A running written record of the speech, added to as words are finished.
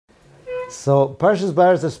So Parshas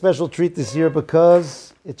Behar is a special treat this year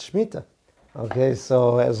because it's Shmita. Okay,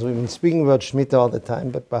 so as we've been speaking about Shmita all the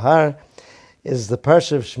time, but Behar is the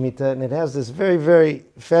Parsha of Shmita, and it has this very, very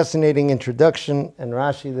fascinating introduction and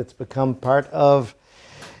Rashi that's become part of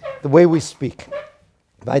the way we speak.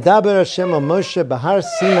 Vaydaber Hashem al Moshe Behar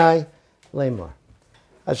Sinai Lemor.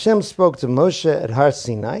 Hashem spoke to Moshe at Har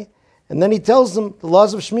Sinai, and then he tells them the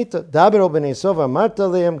laws of Shmita. Daber o b'nei Sova marta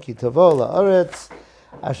lehem ki tavo la'aretz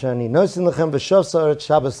asher ani nosin lechem v'shav sa'aretz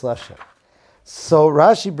Shabbos l'Hashem. So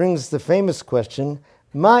Rashi brings the famous question,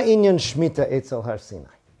 Ma inyan Shmita etzel Har Sinai?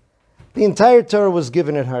 The entire Torah was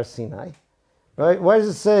given at Har Sinai, right? Why does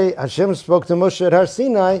it say Hashem spoke to Moshe at Har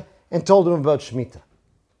Sinai and told him about Shmita?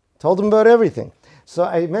 Told him about everything. So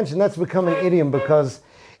I mentioned that's become an idiom because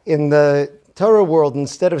in the Torah world,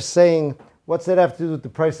 instead of saying, what's that have to do with the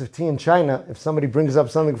price of tea in China, if somebody brings up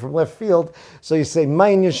something from left field, so you say, Ma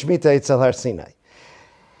inyan Shmita etzel Har Sinai.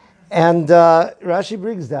 And Rashi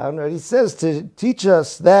brings down, right, he says to teach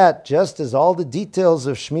us that just as all the details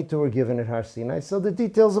of Shemitah were given at Har Sinai, so the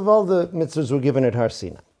details of all the mitzvahs were given at Har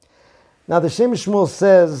Sinai. Now the Shem Mishumel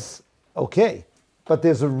says, okay, but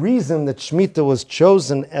there's a reason that Shemitah was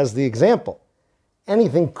chosen as the example.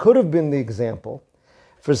 Anything could have been the example.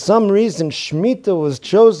 For some reason, Shemitah was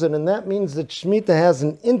chosen, and that means that Shemitah has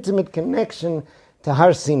an intimate connection to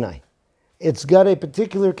Har Sinai. It's got a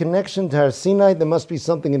particular connection to Har Sinai. There must be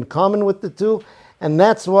something in common with the two, and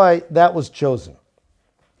that's why that was chosen.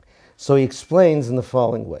 So he explains in the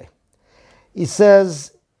following way. He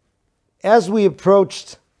says, as we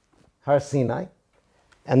approached Har Sinai,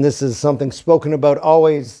 and this is something spoken about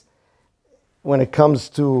always when it comes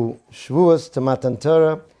to Shavuos, to Matan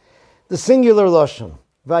Torah, the singular Lashon,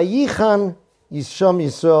 Vayichan Yisham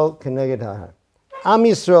Yisrael Keneged Har. Am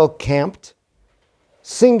Yisrael camped,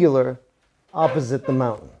 singular, opposite the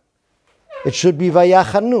mountain. It should be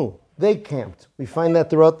Vayachanu. They camped. We find that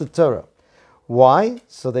throughout the Torah. Why?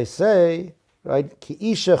 So they say, right, Ki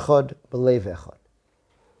ish echad b'lev echad.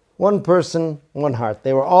 One person, one heart.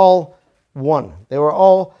 They were all one. They were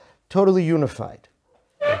all totally unified.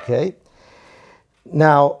 Okay?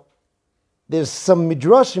 Now, there's some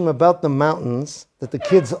midrashim about the mountains that the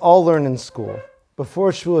kids all learn in school.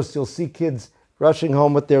 Before Shavuos, you'll see kids rushing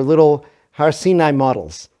home with their little Har Sinai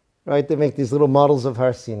models. Right, they make these little models of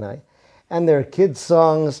Har Sinai. And there are kids'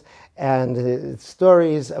 songs and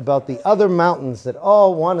stories about the other mountains that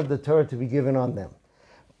all wanted the Torah to be given on them.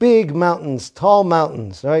 Big mountains, tall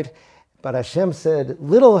mountains, right? But Hashem said,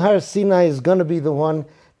 little Har Sinai is going to be the one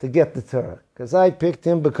to get the Torah. Because I picked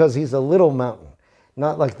him because he's a little mountain,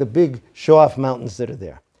 not like the big show-off mountains that are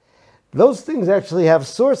there. Those things actually have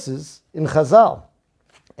sources in Chazal,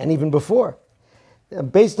 and even before.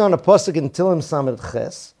 Based on a pasuk in Tilim Samad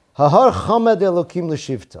Ches, Hahar Chamad Elokim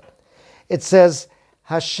L'Shivta. It says,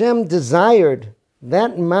 Hashem desired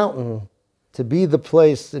that mountain to be the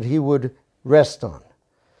place that he would rest on.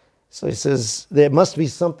 So he says, there must be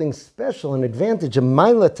something special, an advantage, a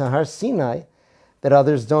maila to Har Sinai that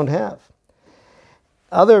others don't have.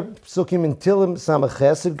 Other psukim in Tilim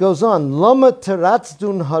Samaches, it goes on, Lama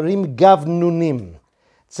teratzdun harim gavnunim. It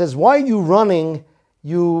says, why are you running,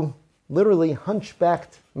 you literally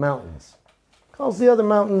hunchbacked mountains? Calls the other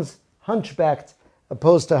mountains hunchbacked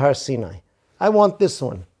opposed to Har Sinai. I want this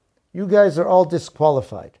one. You guys are all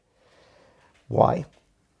disqualified. Why?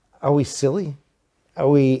 Are we silly? Are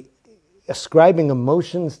we ascribing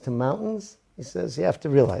emotions to mountains? He says you have to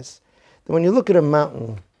realize that when you look at a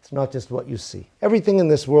mountain, it's not just what you see. Everything in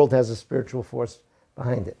this world has a spiritual force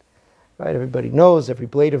behind it. Right? Everybody knows every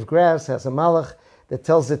blade of grass has a malach that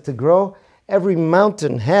tells it to grow. Every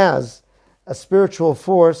mountain has a spiritual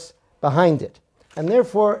force behind it. And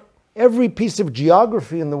therefore, every piece of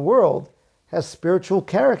geography in the world has spiritual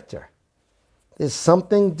character. There's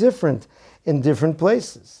something different in different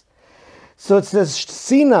places. So it says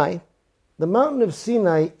Sinai, the mountain of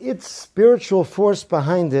Sinai, its spiritual force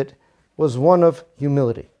behind it was one of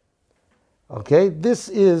humility. Okay, this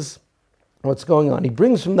is what's going on. He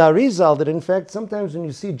brings from the Arizal that in fact, sometimes when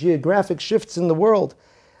you see geographic shifts in the world,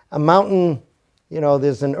 a mountain,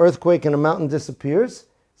 there's an earthquake and a mountain disappears.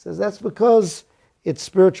 He says that's because its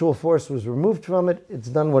spiritual force was removed from it, it's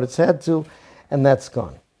done what it's had to, and that's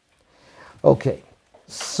gone. Okay,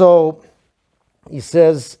 so he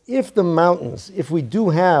says, if the mountains, if we do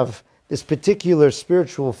have this particular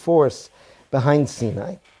spiritual force behind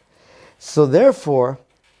Sinai, so therefore,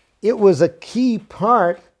 it was a key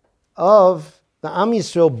part of the Am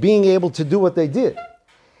Yisrael being able to do what they did.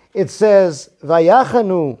 It says,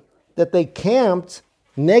 Vayachanu, that they camped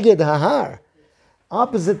neged hahar,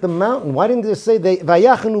 opposite the mountain. Why didn't they say they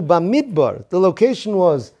Vayachanu bamidbar? The location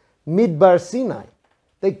was Midbar Sinai.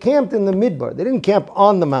 They camped in the midbar. They didn't camp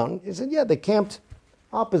on the mountain. He said, yeah, they camped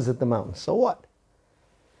opposite the mountain. So what?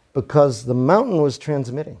 Because the mountain was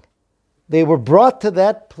transmitting. They were brought to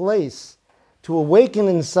that place to awaken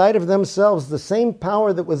inside of themselves the same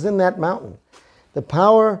power that was in that mountain. The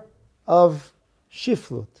power of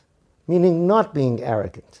shiflut, meaning not being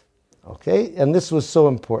arrogant. Okay? And this was so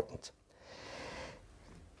important.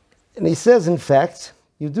 And he says, in fact,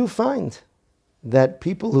 you do find that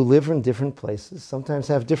people who live in different places sometimes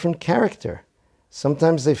have different character.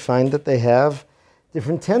 Sometimes they find that they have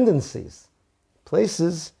different tendencies.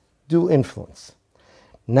 Places do influence.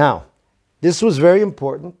 Now, this was very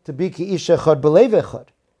important to be ki ish echad b'lev echad.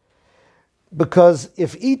 Because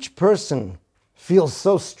if each person feels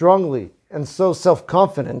so strongly and so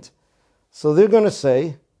self-confident, so they're going to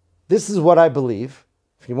say, this is what I believe.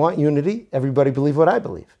 If you want unity, everybody believe what I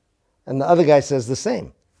believe. And the other guy says the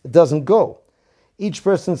same. It doesn't go. Each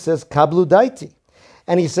person says, kablu daiti.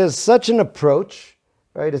 And he says, such an approach,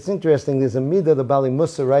 right? It's interesting. There's a midah the Bali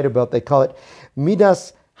Musa write about. They call it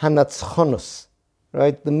midas hanatzchonus,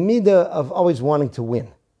 right? The midah of always wanting to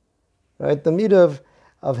win, right? The midah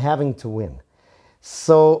of having to win.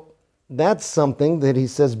 So that's something that he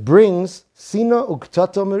says brings sina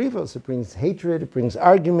uktato merivos. It brings hatred, it brings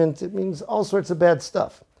argument, it brings all sorts of bad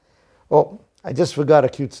stuff. Oh, I just forgot a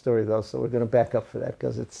cute story though, so we're going to back up for that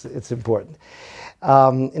because it's important.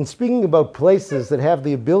 In speaking about places that have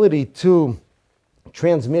the ability to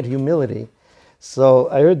transmit humility, so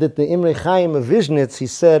I heard that the Imre Chaim of Vishnitz, he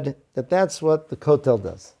said that that's what the kotel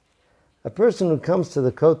does. A person who comes to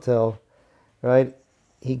the kotel, right,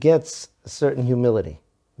 he gets a certain humility.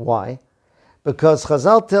 Why? Because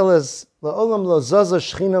Chazal tell us, La'olam lo zaza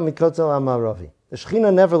shchina mikotel ha'maravi. The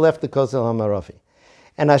shchina never left the kotel ha'maravi.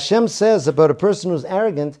 And Hashem says about a person who's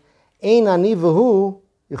arrogant, Ein ani v'hu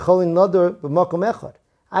yicholin nodor b'makom echad.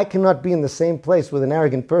 I cannot be in the same place with an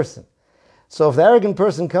arrogant person. So if the arrogant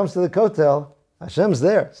person comes to the kotel, Hashem's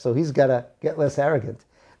there, so he's got to get less arrogant.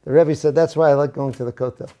 The Rebbe said, that's why I like going to the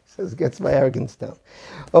kotel. He says, it gets my arrogance down.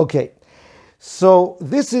 Okay, so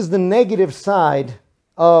this is the negative side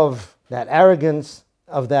of that arrogance,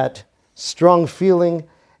 of that strong feeling,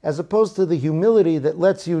 as opposed to the humility that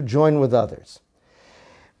lets you join with others.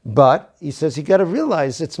 But, he says, you got to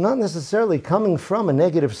realize it's not necessarily coming from a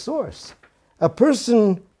negative source. A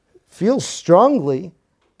person feels strongly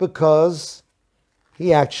because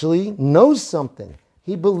he actually knows something.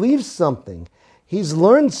 He believes something. He's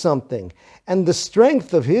learned something. And the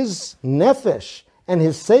strength of his nefesh and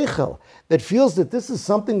his seichel that feels that this is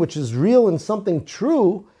something which is real and something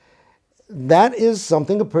true, that is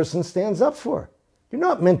something a person stands up for. You're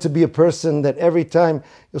not meant to be a person that every time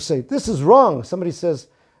you'll say, this is wrong. Somebody says,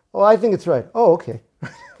 oh, I think it's right. Oh, okay.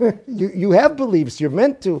 you have beliefs. You're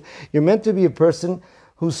meant to be a person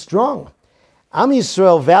who's strong. Am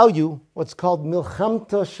Yisrael value what's called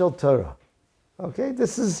milchamta shel Torah. Okay,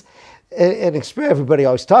 this is an experience. Everybody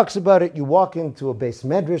always talks about it. You walk into a beis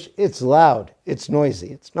medrash, it's loud, it's noisy.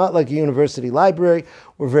 It's not like a university library.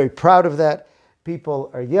 We're very proud of that. People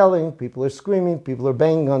are yelling, people are screaming, people are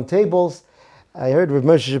banging on tables. I heard Rav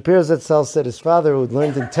Moshe Shapiro Zatzal said his father, who had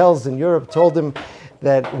learned in Telz in Europe, told him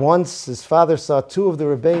that once his father saw two of the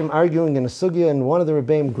Rebbeim arguing in a sugya, and one of the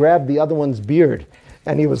Rebbeim grabbed the other one's beard,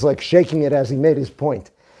 and he was like shaking it as he made his point.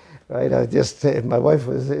 Right? My wife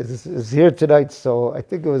is here tonight, so I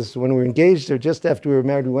think it was when we were engaged or just after we were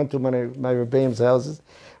married, we went to one of my Rebbeim's houses,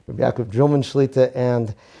 Rabbi Yaakov Drulman Shlita,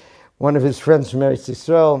 and one of his friends from Eretz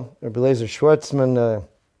Yisrael, Rabbi Lezer Schwartzman, a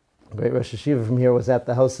great Rosh Hashiva from here, was at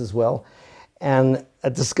the house as well. And a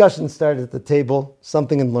discussion started at the table,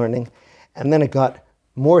 something in learning, and then it got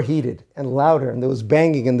more heated and louder, and there was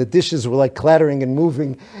banging, and the dishes were like clattering and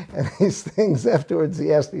moving, and these things. Afterwards,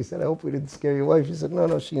 he asked me, he said, I hope we didn't scare your wife. She said,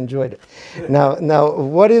 no, she enjoyed it. Now,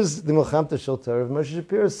 what is the Milchamta Shel Torah? Moshe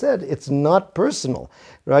Shapiro said, it's not personal,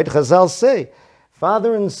 right? Chazal say,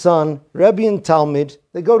 father and son, Rebbe and Talmid,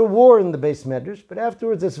 they go to war in the Beis Medrash, but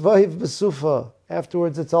afterwards it's Vahiv B'sufa.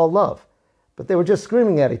 Afterwards it's all love. But they were just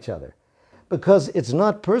screaming at each other. Because it's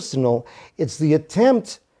not personal, it's the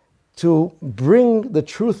attempt to bring the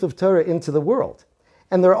truth of Torah into the world.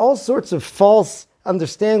 And there are all sorts of false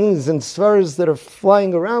understandings and svaras that are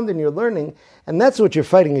flying around in your learning, and that's what you're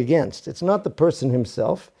fighting against. It's not the person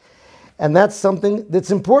himself, and that's something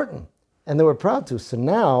that's important, and that we're proud to. So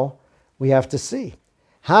now we have to see,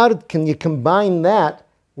 how can you combine that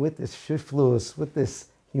with this shiflus, with this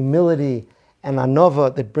humility and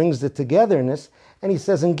anova that brings the togetherness? And he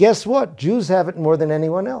says, and guess what? Jews have it more than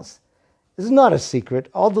anyone else. This is not a secret.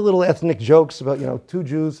 All the little ethnic jokes about, 2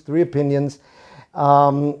 Jews, 3 opinions,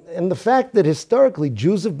 and the fact that historically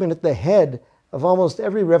Jews have been at the head of almost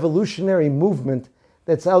every revolutionary movement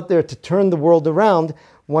that's out there to turn the world around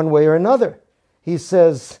one way or another. He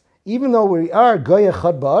says, even though we are Goy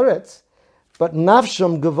Echad Ba'aretz, but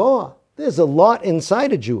Nafsham Gavoa, there's a lot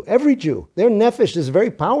inside a Jew, every Jew. Their nefesh is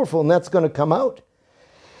very powerful, and that's going to come out.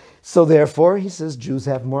 So therefore, he says, Jews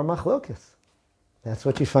have more machlokas. That's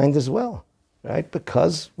what you find as well, right?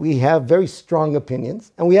 Because we have very strong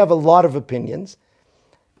opinions, and we have a lot of opinions,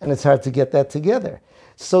 and it's hard to get that together.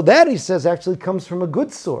 So that, he says, actually comes from a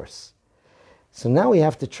good source. So now we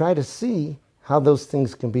have to try to see how those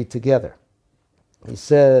things can be together. He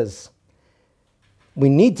says, we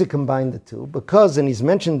need to combine the two because, and he's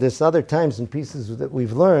mentioned this other times in pieces that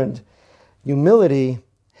we've learned, humility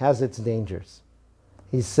has its dangers.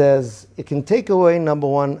 He says, it can take away, number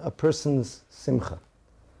one, a person's simcha.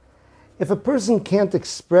 If a person can't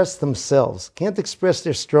express themselves, can't express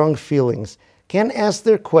their strong feelings, can't ask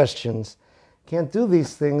their questions, can't do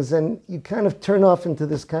these things, then you kind of turn off into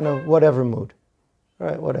this kind of whatever mood. All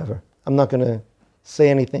right, whatever. I'm not going to say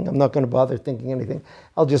anything. I'm not going to bother thinking anything.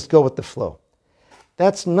 I'll just go with the flow.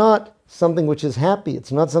 That's not something which is happy.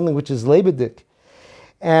 It's not something which is lebedik.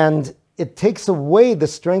 And it takes away the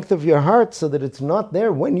strength of your heart so that it's not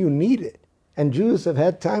there when you need it. And Jews have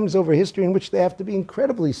had times over history in which they have to be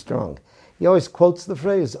incredibly strong. He always quotes the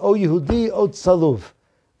phrase, O Yehudi, O Tzaluv.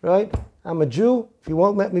 Right? I'm a Jew. If you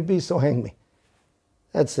won't let me be, so hang me.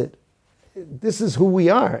 That's it. This is who we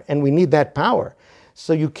are, and we need that power.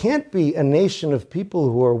 So you can't be a nation of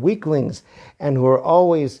people who are weaklings and who are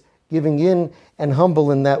always giving in and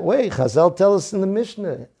humble in that way. Chazal tell us in the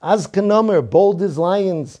Mishnah, Az kanomer, bold as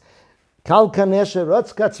lions, Kal kanesha,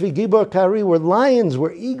 Ratz katzvi gibor kari, we're lions,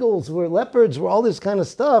 we're eagles, we're leopards, we're all this kind of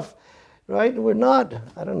stuff, right? We're not,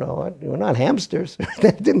 we're not hamsters.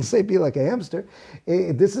 That didn't say be like a hamster.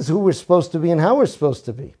 This is who we're supposed to be and how we're supposed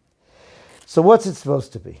to be. So what's it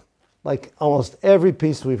supposed to be? Like almost every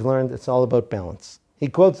piece we've learned, it's all about balance. He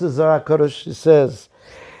quotes the Zohar HaKadosh. He says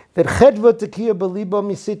that chedva tekiya beliba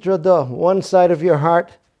misitrada, one side of your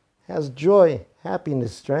heart has joy,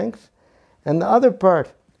 happiness, strength, and the other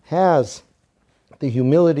part has the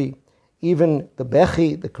humility, even the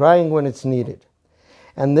bechi, the crying when it's needed.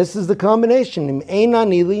 And this is the combination. Im eina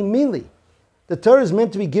nili mili. The Torah is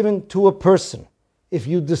meant to be given to a person. If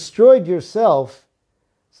you destroyed yourself,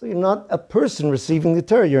 so you're not a person receiving the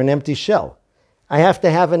Torah, you're an empty shell. I have to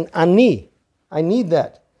have an ani. I need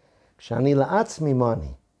that. Kshani la'atzmi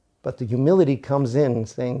mani. But the humility comes in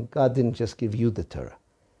saying, God didn't just give you the Torah.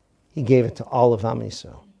 He gave it to all of Am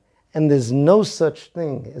Yisrael. And there's no such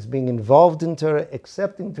thing as being involved in Torah,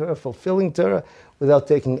 accepting Torah, fulfilling Torah, without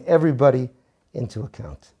taking everybody into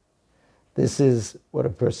account. This is what a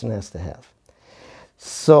person has to have.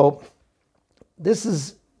 So, this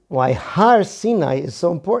is why Har Sinai is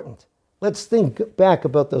so important. Let's think back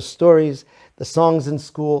about those stories, the songs in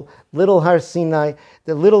school, little Har Sinai,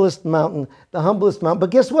 the littlest mountain, the humblest mountain.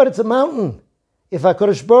 But guess what? It's a mountain. If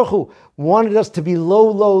HaKadosh Baruch Hu wanted us to be low,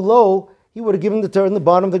 low, low, he would have given the Torah in the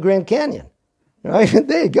bottom of the Grand Canyon. Right?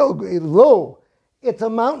 There you go, low. It's a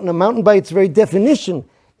mountain. A mountain by its very definition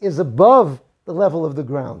is above the level of the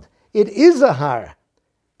ground. It is a har,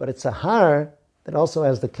 but it's a har that also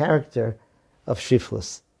has the character of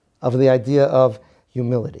shiflus, of the idea of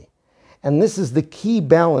humility. And this is the key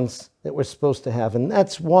balance that we're supposed to have. And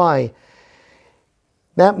that's why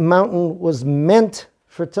that mountain was meant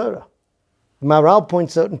for Torah. Maharal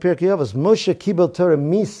points out in Pirkei Avos, Moshe kibel Torah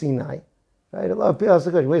mi Sinai. Right? A lot of people ask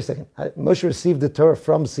the question, wait a second, Moshe received the Torah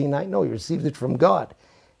from Sinai? No, he received it from God.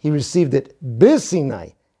 He received it Sinai,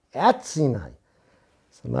 at Sinai.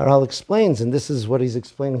 So Maharal explains, and this is what he's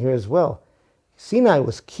explaining here as well. Sinai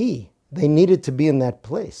was key. They needed to be in that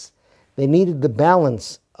place. They needed the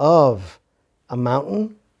balance of a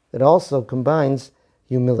mountain that also combines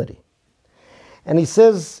humility. And he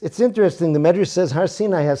says, it's interesting, the Medrash says Har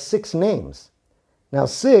Sinai has 6 names. Now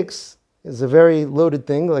 6 is a very loaded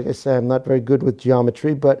thing. Like I say, I'm not very good with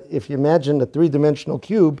geometry, but if you imagine a 3-dimensional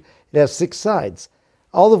cube, it has 6 sides,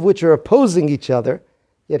 all of which are opposing each other,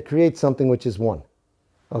 yet create something which is one.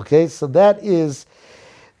 Okay, so that is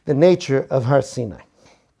the nature of Har Sinai.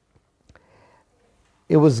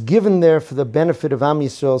 It was given there for the benefit of Am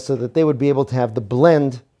Yisrael so that they would be able to have the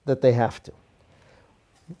blend that they have to.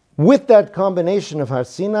 With that combination of Har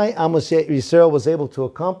Sinai, Am Yisrael was able to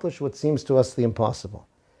accomplish what seems to us the impossible.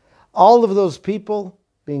 All of those people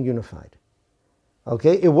being unified.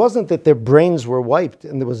 Okay? It wasn't that their brains were wiped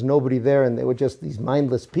and there was nobody there and they were just these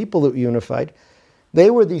mindless people that were unified. They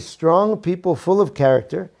were these strong people full of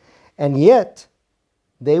character, and yet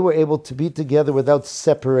they were able to be together without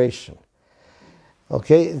separation.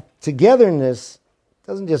 Okay? Togetherness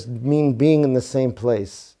doesn't just mean being in the same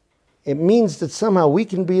place. It means that somehow we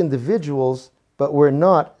can be individuals, but we're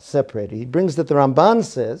not separated. He brings that the Ramban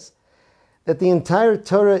says that the entire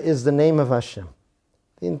Torah is the name of Hashem.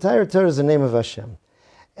 The entire Torah is the name of Hashem.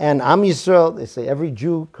 And Am Yisrael, they say every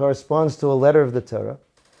Jew corresponds to a letter of the Torah.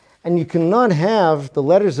 And you cannot have the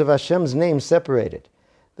letters of Hashem's name separated.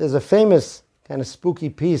 There's a famous kind of spooky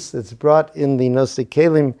piece that's brought in the Nosei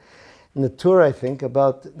Kelim, in the Torah, I think,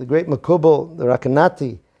 about the great Makubal, the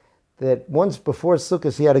Rakanati, that once before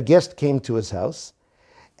Sukkot, he had a guest came to his house.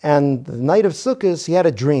 And the night of Sukkot, he had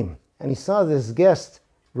a dream. And he saw this guest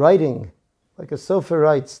writing, like a sofer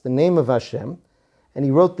writes, the name of Hashem. And he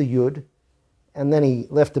wrote the Yud, and then he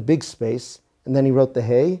left a big space, and then he wrote the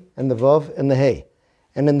Hey, and the Vav, and the Hey.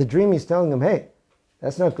 And in the dream, he's telling him, hey,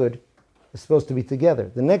 that's not good. It's supposed to be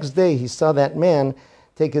together. The next day, he saw that man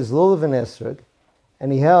take his lulav and esrog,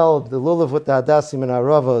 and he held the lulav with the hadassim and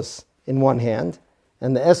aravos in one hand,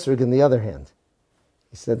 and the esrog in the other hand.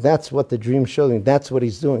 He said, that's what the dream showed me. That's what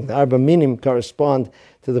he's doing. The arba minim correspond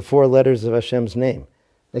to the 4 letters of Hashem's name.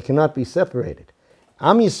 They cannot be separated.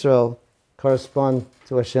 Am Yisrael correspond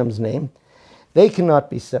to Hashem's name. They cannot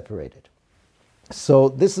be separated. So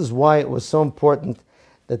this is why it was so important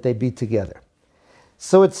that they be together.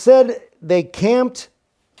 So it said they camped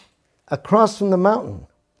across from the mountain.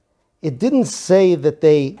 It didn't say that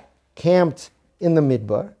they camped in the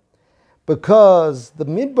midbar, because the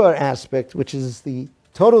midbar aspect, which is the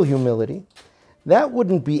total humility, that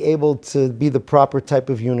wouldn't be able to be the proper type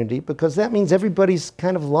of unity, because that means everybody's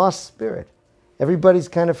kind of lost spirit. Everybody's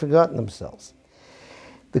kind of forgotten themselves.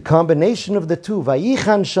 The combination of the two,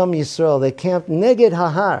 Vayichan Shem Yisrael, they camped neged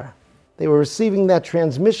hahar. They were receiving that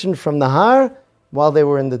transmission from the har while they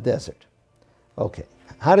were in the desert. Okay,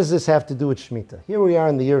 how does this have to do with Shemitah? Here we are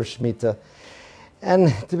in the year of Shemitah.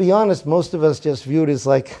 And to be honest, most of us just view it as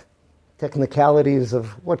like technicalities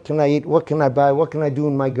of what can I eat, what can I buy, what can I do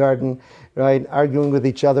in my garden, right? Arguing with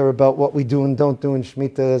each other about what we do and don't do in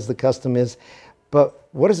Shemitah as the custom is. But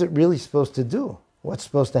what is it really supposed to do? What's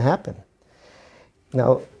supposed to happen?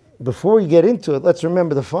 Now, before we get into it, let's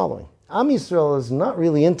remember the following. Am Yisrael is not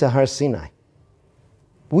really into Har Sinai.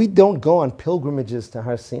 We don't go on pilgrimages to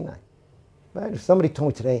Har Sinai. Right? If somebody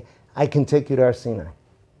told me today, I can take you to Har Sinai.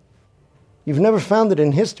 You've never found it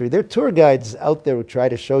in history. There are tour guides out there who try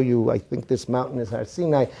to show you, I think this mountain is Har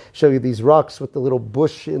Sinai, show you these rocks with the little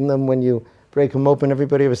bush in them when you break them open.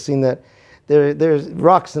 Everybody ever seen that? There's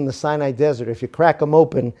rocks in the Sinai desert. If you crack them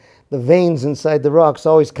open, the veins inside the rocks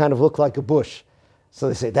always kind of look like a bush. So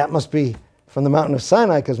they say, that must be from the mountain of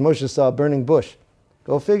Sinai because Moshe saw a burning bush.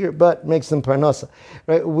 Go figure, but it makes them parnasa.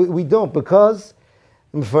 Right? We don't, because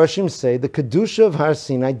the Mefarshim say the Kedusha of Har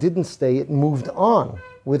Sinai didn't stay, it moved on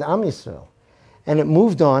with Am Yisrael. And it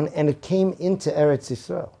moved on and it came into Eretz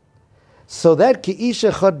Yisrael. So that Ki'ish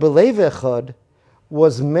Echad B'Lev Echad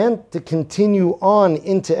was meant to continue on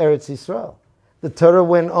into Eretz Yisrael. The Torah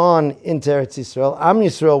went on into Eretz Yisrael. Am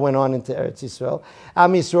Yisrael went on into Eretz Yisrael.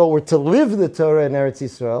 Am Yisrael were to live the Torah in Eretz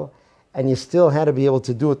Yisrael, and you still had to be able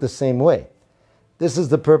to do it the same way. This is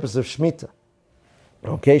the purpose of Shemitah.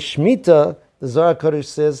 Okay, Shemitah, the Zohar Kodesh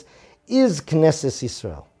says, is Knesset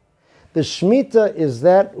Yisrael. The Shemitah is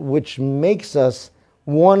that which makes us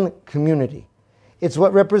one community. It's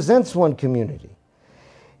what represents one community.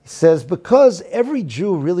 It says, because every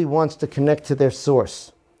Jew really wants to connect to their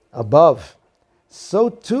source, above, so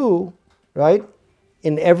too, right,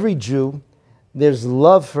 in every Jew, there's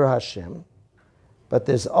love for Hashem, but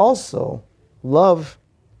there's also love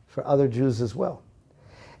for other Jews as well.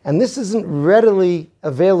 And this isn't readily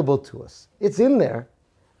available to us. It's in there,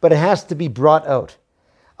 but it has to be brought out.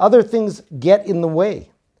 Other things get in the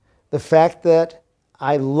way. The fact that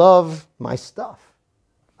I love my stuff.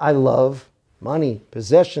 I love money,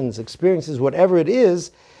 possessions, experiences, whatever it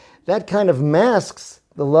is, that kind of masks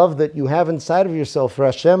the love that you have inside of yourself for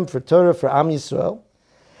Hashem, for Torah, for Am Yisrael,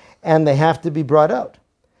 and they have to be brought out.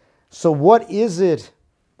 So what is it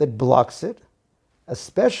that blocks it?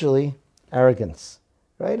 Especially arrogance,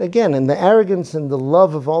 right? Again, and the arrogance and the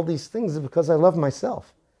love of all these things is because I love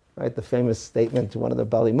myself, right? The famous statement to one of the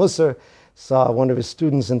Bali Musar saw one of his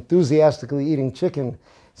students enthusiastically eating chicken. He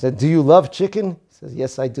said, "Do you love chicken?" He says,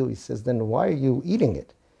 "Yes, I do." He says, "Then why are you eating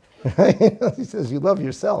it?" Right? He says, "You love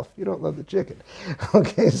yourself. You don't love the chicken."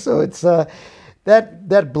 Okay, so it's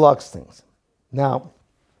that blocks things. Now,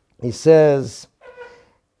 he says,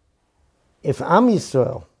 if Am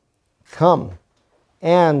Yisrael come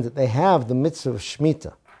and they have the mitzvah of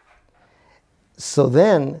Shemitah, so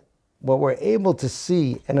then what we're able to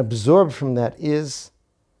see and absorb from that is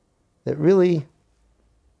that really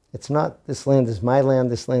it's not this land is my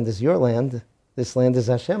land, this land is your land, this land is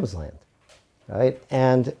Hashem's land. Right?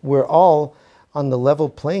 And we're all on the level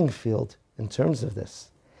playing field in terms of this.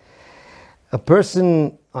 A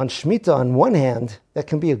person on Shmita, on one hand, that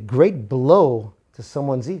can be a great blow to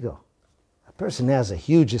someone's ego. A person has a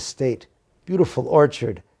huge estate, beautiful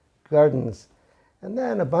orchard, gardens, and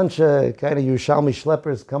then a bunch of kind of Yerushalmi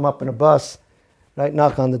schleppers come up in a bus, right,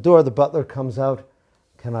 knock on the door, the butler comes out,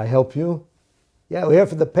 "Can I help you?" "Yeah, we're here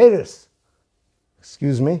for the Peiros."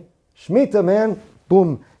 "Excuse me?" "Shmita, man."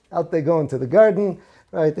 Boom, out they go into the garden,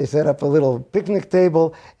 right, they set up a little picnic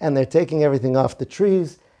table, and they're taking everything off the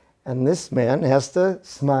trees, and this man has to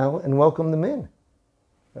smile and welcome them in.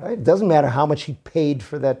 Right? It doesn't matter how much he paid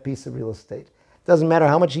for that piece of real estate. It doesn't matter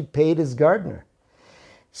how much he paid his gardener.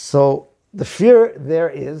 So the fear there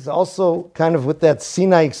is also kind of with that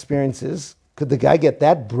Sinai experiences, could the guy get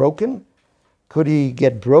that broken? Could he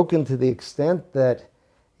get broken to the extent that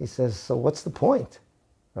he says, so what's the point?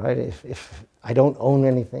 Right? If I don't own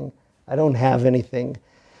anything, I don't have anything,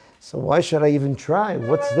 so why should I even try?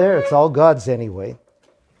 What's there? It's all God's anyway.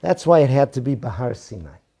 That's why it had to be Behar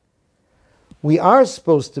Sinai. We are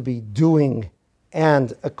supposed to be doing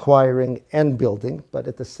and acquiring and building, but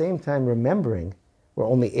at the same time remembering we're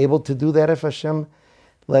only able to do that if Hashem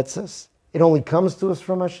lets us. It only comes to us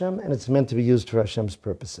from Hashem, and it's meant to be used for Hashem's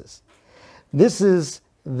purposes. This is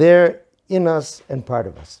there in us and part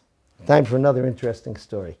of us. Time for another interesting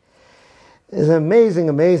story. It's an amazing,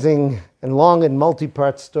 amazing and long and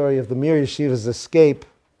multi-part story of the Mir Yeshiva's escape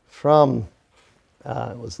from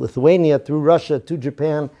it was Lithuania through Russia to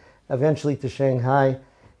Japan, eventually to Shanghai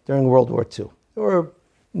during World War II. There were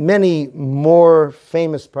many more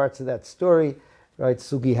famous parts of that story. Right,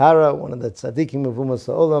 Sugihara, one of the tzaddikim of Umas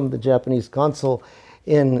Ha'olam, the Japanese consul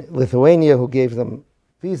in Lithuania who gave them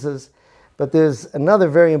visas. But there's another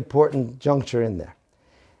very important juncture in there.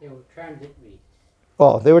 They were transit visas.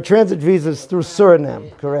 Oh, they were transit visas through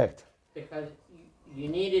Suriname, correct. Because you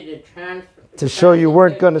needed a transfer. To show you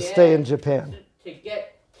weren't going to stay in Japan. To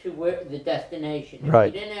get to where the destination. Right.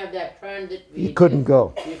 If you didn't have that transit visa, you couldn't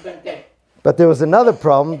go. You couldn't get. But there was another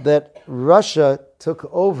problem that Russia took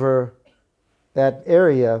over that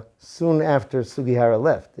area soon after Sugihara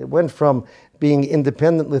left. It went from being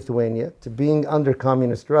independent Lithuania to being under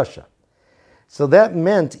communist Russia. So that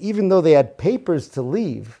meant even though they had papers to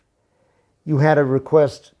leave, you had to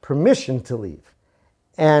request permission to leave.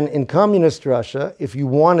 And in communist Russia, if you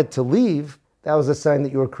wanted to leave, that was a sign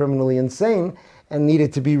that you were criminally insane and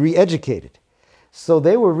needed to be re-educated. So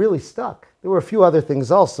they were really stuck. There were a few other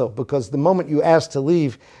things also, because the moment you asked to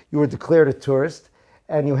leave, you were declared a tourist,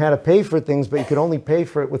 and you had to pay for things, but you could only pay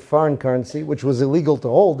for it with foreign currency, which was illegal to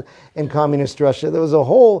hold in communist Russia. There was a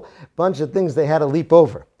whole bunch of things they had to leap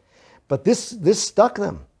over. But this stuck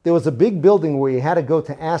them. There was a big building where you had to go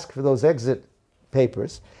to ask for those exit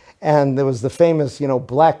papers, and there was the famous,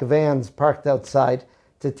 black vans parked outside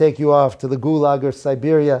to take you off to the Gulag or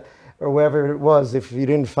Siberia or wherever it was if you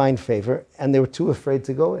didn't find favor, and they were too afraid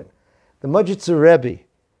to go in. The Mujitzer Rebbe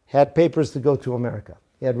had papers to go to America.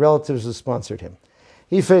 He had relatives who sponsored him.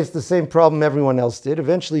 He faced the same problem everyone else did.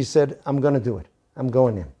 Eventually he said, I'm going to do it. I'm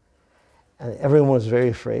going in. And everyone was very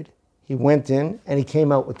afraid. He went in and he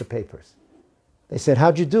came out with the papers. They said,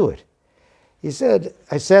 how'd you do it? He said,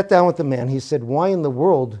 I sat down with the man. He said, why in the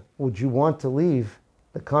world would you want to leave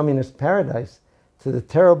the communist paradise to the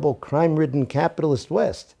terrible crime-ridden capitalist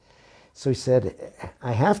West? So he said,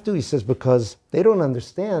 I have to. He says, because they don't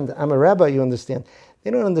understand. I'm a rabbi, you understand.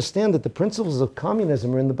 They don't understand that the principles of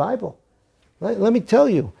communism are in the Bible. Let me tell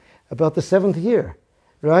you about the seventh year,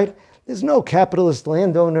 right? There's no capitalist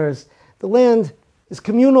landowners. The land is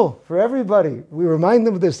communal for everybody. We remind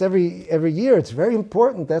them of this every year. It's very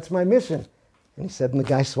important. That's my mission. And he said, and the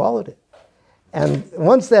guy swallowed it. And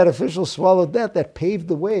once that official swallowed that, that paved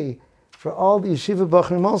the way for all the yeshiva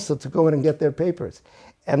bachrim also to go in and get their papers.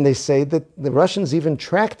 And they say that the Russians even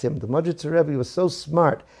tracked him. The Mujitzer Rebbe was so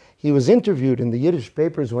smart. He was interviewed in the Yiddish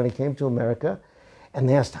papers when he came to America. And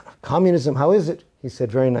they asked, communism, how is it? He said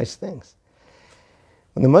very nice things.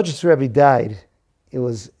 When the Mujitzer Rebbe died, it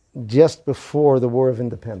was just before the War of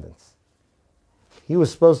Independence. He was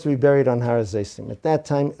supposed to be buried on Har HaZeisim. At that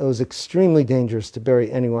time, it was extremely dangerous to bury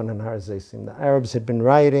anyone on Har HaZeisim. The Arabs had been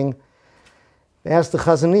rioting. They asked the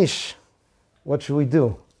Chazon Ish, what should we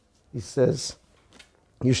do? He says,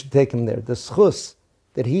 you should take him there. The schus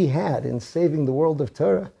that he had in saving the world of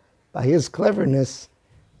Torah, by his cleverness,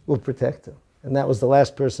 will protect him. And that was the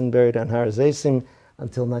last person buried on Har HaZeisim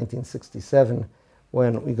until 1967,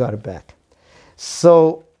 when we got it back.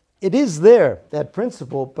 So it is there, that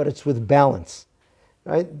principle, but it's with balance.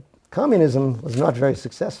 Right? Communism was not very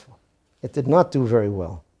successful. It did not do very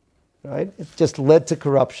well. Right? It just led to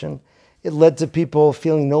corruption. It led to people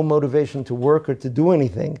feeling no motivation to work or to do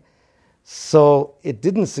anything. So it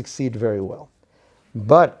didn't succeed very well.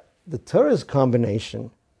 But the Torah's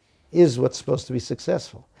combination is what's supposed to be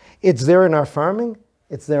successful. It's there in our farming,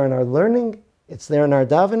 it's there in our learning, it's there in our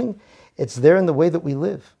davening, it's there in the way that we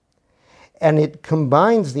live. And it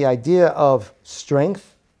combines the idea of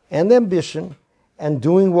strength and ambition and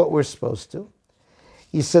doing what we're supposed to.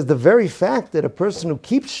 He says the very fact that a person who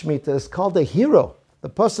keeps Shemitah is called a hero. The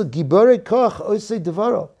pasuk Giborei Koach Osei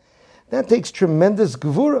Devaro. That takes tremendous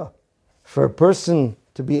gevura for a person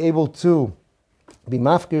to be able to be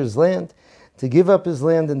mafkir his land, to give up his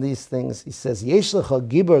land in these things. He says, Yesh lecha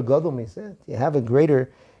gibor gadol mizeh. You have a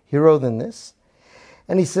greater hero than this.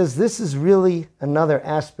 And he says this is really another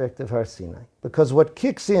aspect of Har Sinai. Because what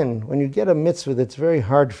kicks in when you get a mitzvah that's very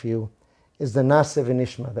hard for you is the Nasev and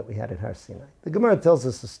Ishma that we had at Har Sinai. The Gemara tells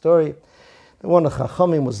us a story that one of the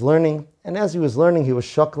Chachamim was learning, and as he was learning, he was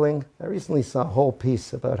shuckling. I recently saw a whole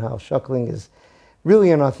piece about how shuckling is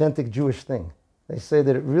really an authentic Jewish thing. They say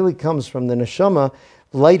that it really comes from the neshama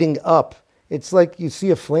lighting up. It's like you see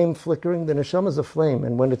a flame flickering. The neshama is a flame,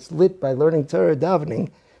 and when it's lit by learning Torah,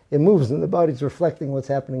 davening, it moves, and the body's reflecting what's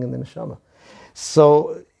happening in the neshama.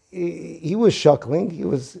 So he was shuckling. He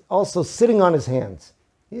was also sitting on his hands.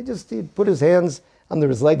 He'd put his hands under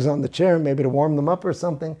his legs on the chair, maybe to warm them up or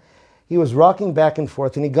something. He was rocking back and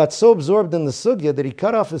forth, and he got so absorbed in the sugya that he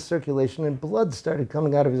cut off his circulation, and blood started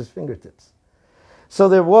coming out of his fingertips. So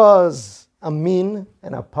there was a min,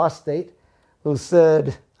 an apostate, who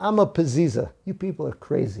said, I'm a paziza. You people are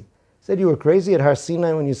crazy. Said you were crazy at Har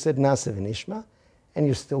Sinai when you said Nasev and Ishma, and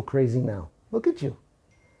you're still crazy now. Look at you.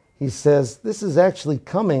 He says, this is actually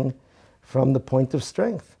coming from the point of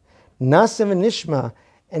strength. Nasev and Ishma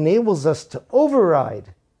enables us to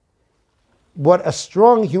override what a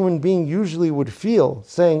strong human being usually would feel,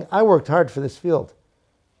 saying, I worked hard for this field.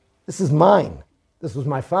 This is mine. This was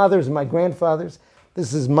my father's and my grandfather's.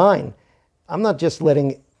 This is mine. I'm not just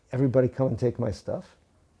letting everybody come and take my stuff.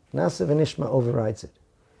 Nasev and Ishma overrides it.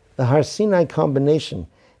 The Har Sinai combination,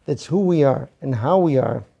 that's who we are and how we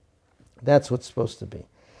are, that's what's supposed to be.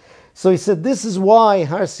 So he said, this is why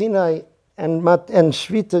Har Sinai and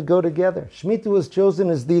Shmita go together. Shmita was chosen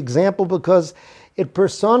as the example because it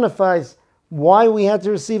personifies why we had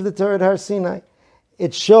to receive the Torah at Har Sinai.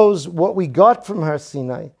 It shows what we got from Har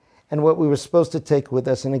Sinai and what we were supposed to take with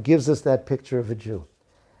us, and it gives us that picture of a Jew.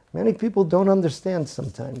 Many people don't understand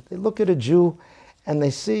sometimes. They look at a Jew and they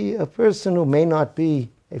see a person who may not be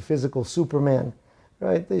a physical Superman,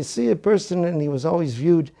 right? They see a person and he was always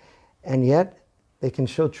viewed, and yet they can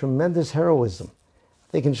show tremendous heroism.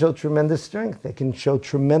 They can show tremendous strength. They can show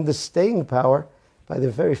tremendous staying power by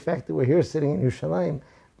the very fact that we're here sitting in Yerushalayim,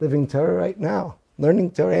 living Torah right now,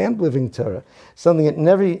 learning Torah and living Torah, something that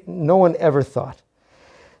no one ever thought.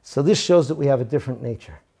 So this shows that we have a different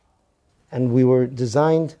nature. And we were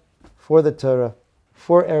designed for the Torah,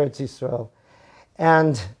 for Eretz Yisrael.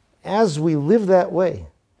 And as we live that way,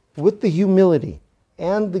 with the humility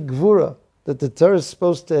and the gvura that the Torah is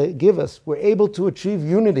supposed to give us, we're able to achieve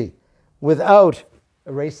unity without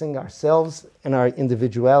erasing ourselves and our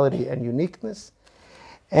individuality and uniqueness.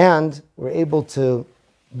 And we're able to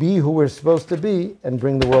be who we're supposed to be and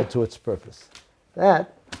bring the world to its purpose.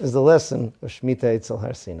 That is the lesson of Shemitah Eitzel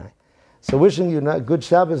Har Sinai. So wishing you good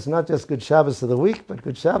Shabbos, not just good Shabbos of the week, but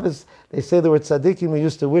good Shabbos. They say there were tzaddikim who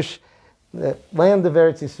used to wish the land of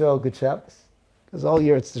Eretz Yisrael good Shabbos, because all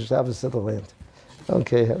year it's the Shabbos of the land.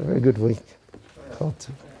 Okay, have a very good week.